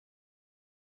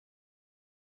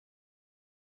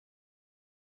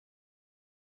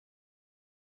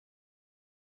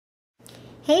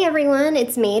Hey everyone,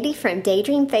 it's Mandy from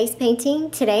Daydream Face Painting.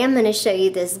 Today I'm going to show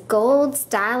you this gold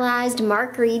stylized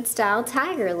Mark Reed style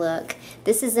tiger look.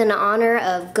 This is in honor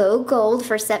of Go Gold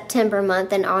for September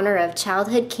month in honor of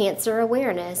Childhood Cancer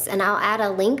Awareness. And I'll add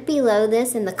a link below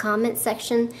this in the comments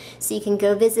section so you can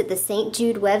go visit the St.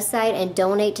 Jude website and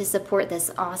donate to support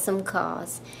this awesome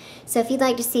cause. So if you'd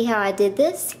like to see how I did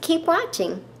this, keep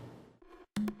watching.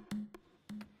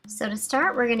 So to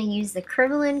start, we're going to use the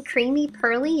Crinoline Creamy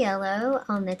Pearly Yellow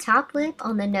on the top lip,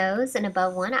 on the nose, and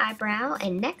above one eyebrow.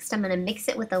 And next I'm going to mix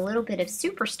it with a little bit of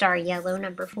Superstar Yellow,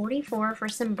 number 44, for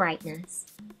some brightness.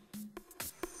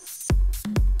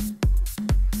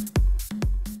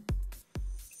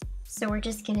 So we're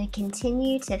just going to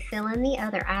continue to fill in the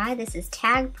other eye. This is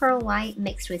Tag Pearl White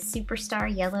mixed with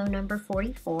Superstar Yellow, number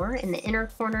 44, in the inner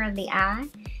corner of the eye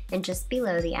and just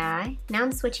below the eye. Now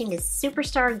I'm switching to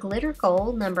Superstar Glitter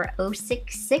Gold, number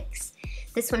 066.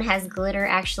 This one has glitter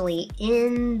actually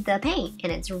in the paint,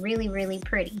 and it's really, really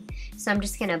pretty. So I'm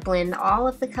just going to blend all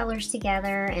of the colors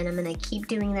together, and I'm going to keep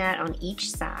doing that on each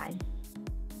side.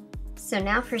 So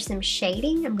now for some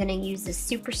shading, I'm going to use the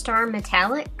Superstar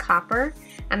Metallic Copper.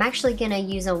 I'm actually going to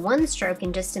use a one stroke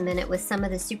in just a minute with some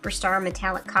of the Superstar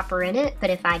Metallic Copper in it, but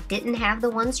if I didn't have the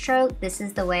one stroke, this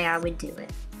is the way I would do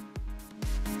it.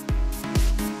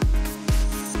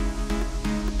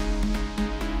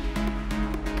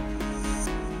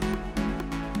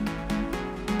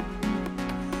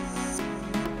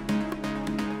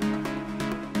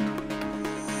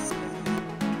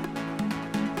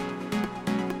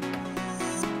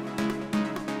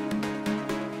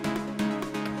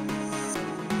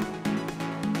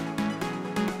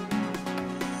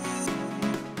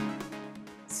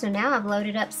 So now I've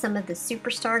loaded up some of the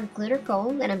Superstar Glitter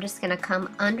Gold, and I'm just going to come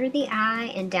under the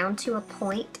eye and down to a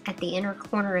point at the inner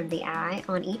corner of the eye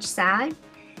on each side.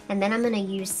 And then I'm going to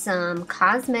use some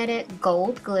cosmetic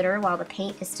gold glitter while the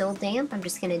paint is still damp. I'm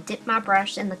just going to dip my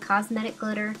brush in the cosmetic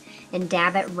glitter and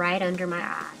dab it right under my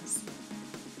eyes.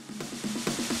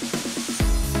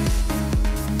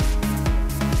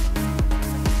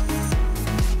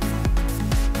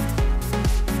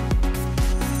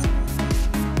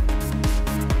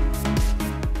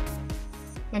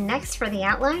 And next for the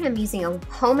outline, I'm using a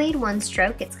homemade one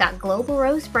stroke. It's got Global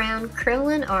Rose Brown,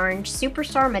 Crinoline Orange,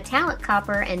 Superstar Metallic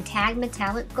Copper, and Tag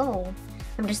Metallic Gold.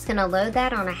 I'm just going to load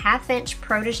that on a 1/2 inch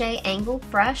protege angled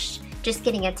brush, just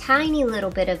getting a tiny little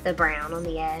bit of the brown on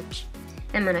the edge.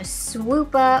 I'm going to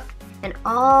swoop up and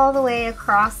all the way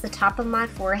across the top of my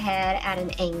forehead at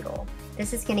an angle.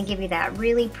 This is going to give you that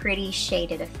really pretty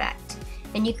shaded effect.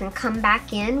 And you can come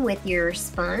back in with your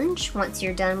sponge once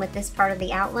you're done with this part of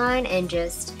the outline and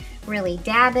just really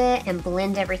dab it and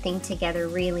blend everything together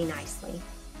really nicely.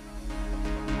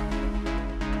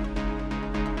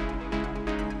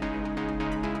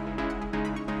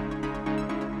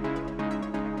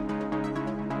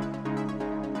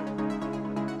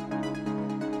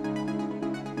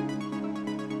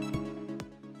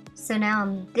 So now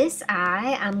on this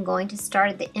eye, I'm going to start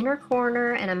at the inner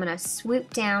corner and I'm going to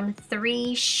swoop down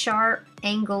 3 sharp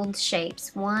angled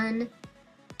shapes. 1,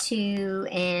 2,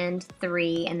 and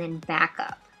 3, and then back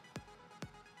up.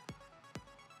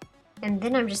 And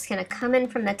then I'm just going to come in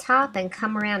from the top and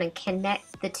come around and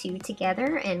connect the two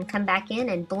together and come back in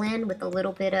and blend with a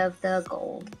little bit of the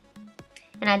gold.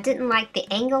 And I didn't like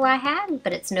the angle I had,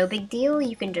 but it's no big deal.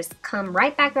 You can just come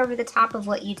right back over the top of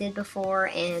what you did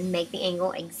before and make the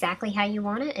angle exactly how you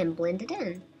want it and blend it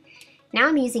in. Now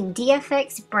I'm using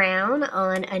DFX Brown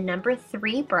on a number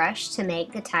 3 brush to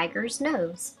make the tiger's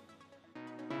nose.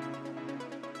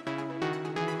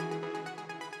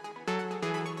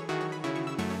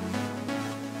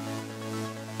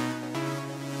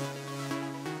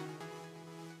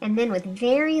 And then with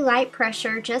very light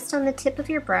pressure, just on the tip of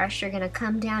your brush, you're going to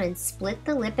come down and split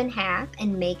the lip in half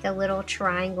and make a little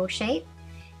triangle shape,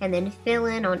 and then fill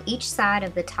in on each side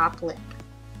of the top lip.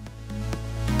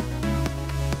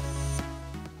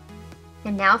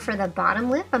 And now for the bottom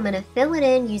lip, I'm going to fill it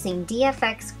in using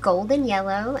DFX Golden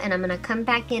Yellow, and I'm going to come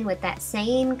back in with that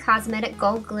same cosmetic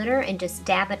gold glitter and just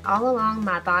dab it all along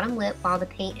my bottom lip while the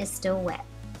paint is still wet.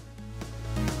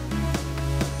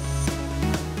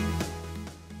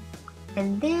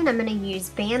 And then I'm going to use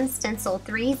Bam Stencil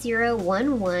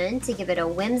 3011 to give it a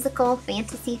whimsical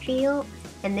fantasy feel.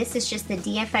 And this is just the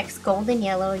DFX Golden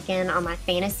Yellow again on my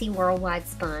Fantasy Worldwide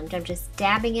sponge. I'm just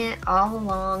dabbing it all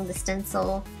along the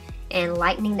stencil and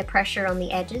lightening the pressure on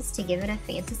the edges to give it a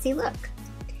fantasy look.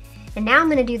 And now I'm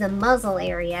going to do the muzzle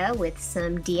area with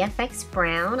some DFX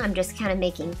Brown. I'm just kind of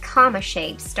making comma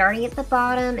shapes, starting at the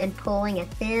bottom and pulling a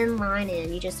thin line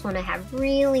in. You just want to have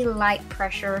really light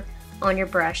pressure on your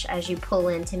brush as you pull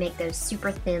in to make those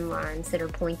super thin lines that are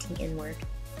pointing inward.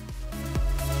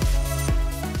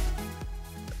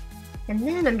 And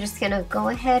then I'm just going to go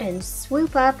ahead and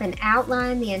swoop up and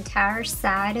outline the entire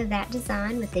side of that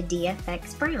design with the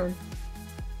DFX brown.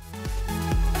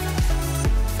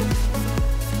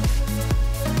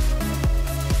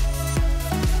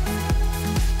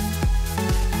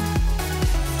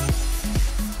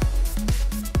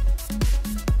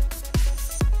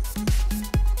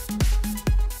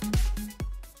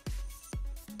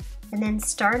 And then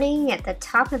starting at the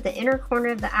top of the inner corner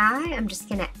of the eye, I'm just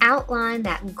going to outline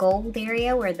that gold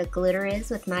area where the glitter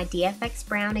is with my DFX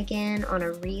brown again on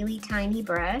a really tiny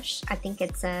brush. I think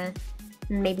it's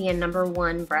maybe a number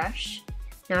 1 brush.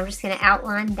 Now I'm just going to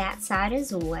outline that side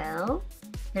as well.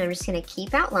 And I'm just going to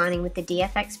keep outlining with the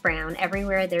DFX brown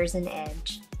everywhere there's an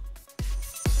edge.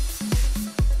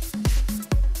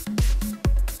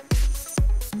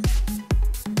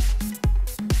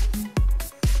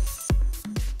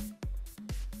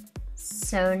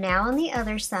 So now on the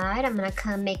other side, I'm going to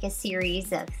come make a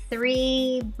series of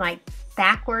 3 like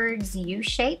backwards U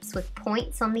shapes with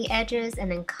points on the edges,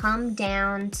 and then come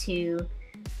down to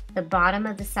the bottom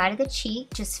of the side of the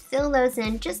cheek. Just fill those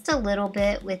in just a little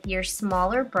bit with your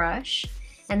smaller brush,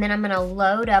 and then I'm going to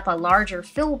load up a larger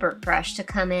filbert brush to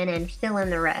come in and fill in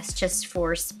the rest just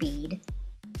for speed.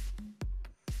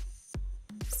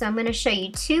 So I'm going to show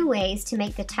you 2 ways to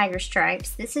make the tiger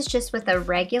stripes. This is just with a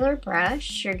regular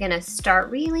brush. You're going to start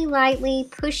really lightly,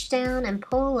 push down and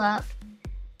pull up.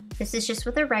 This is just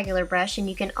with a regular brush, and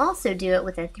you can also do it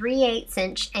with a 3/8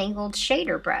 inch angled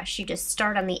shader brush. You just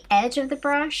start on the edge of the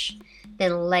brush,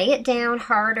 then lay it down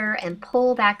harder and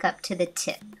pull back up to the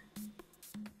tip.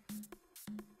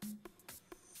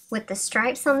 With the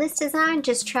stripes on this design,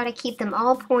 just try to keep them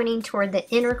all pointing toward the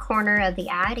inner corner of the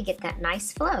eye to get that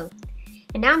nice flow.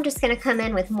 And now I'm just going to come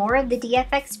in with more of the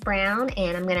DFX brown,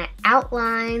 and I'm going to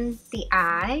outline the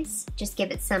eyes. Just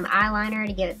give it some eyeliner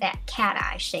to give it that cat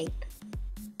eye shape.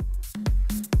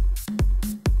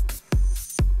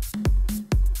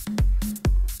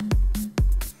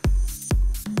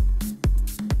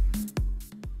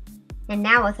 And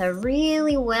now with a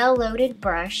really well-loaded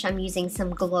brush, I'm using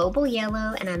some global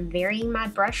yellow, and I'm varying my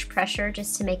brush pressure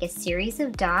just to make a series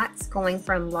of dots going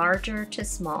from larger to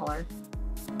smaller.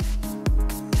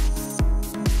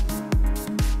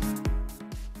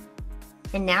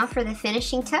 And now for the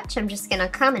finishing touch, I'm just going to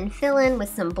come and fill in with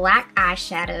some black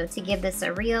eyeshadow to give this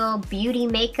a real beauty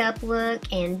makeup look,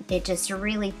 and it just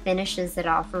really finishes it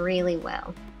off really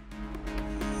well.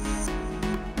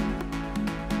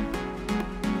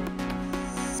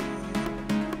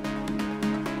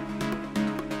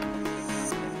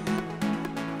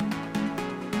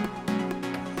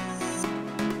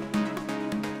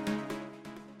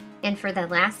 And for the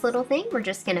last little thing, we're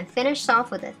just going to finish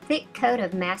off with a thick coat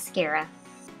of mascara.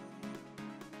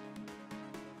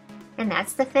 And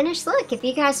that's the finished look. If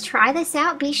you guys try this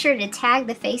out, be sure to tag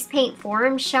the Face Paint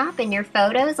Forum shop in your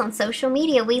photos on social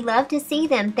media. We love to see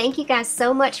them. Thank you guys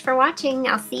so much for watching.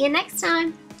 I'll see you next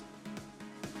time.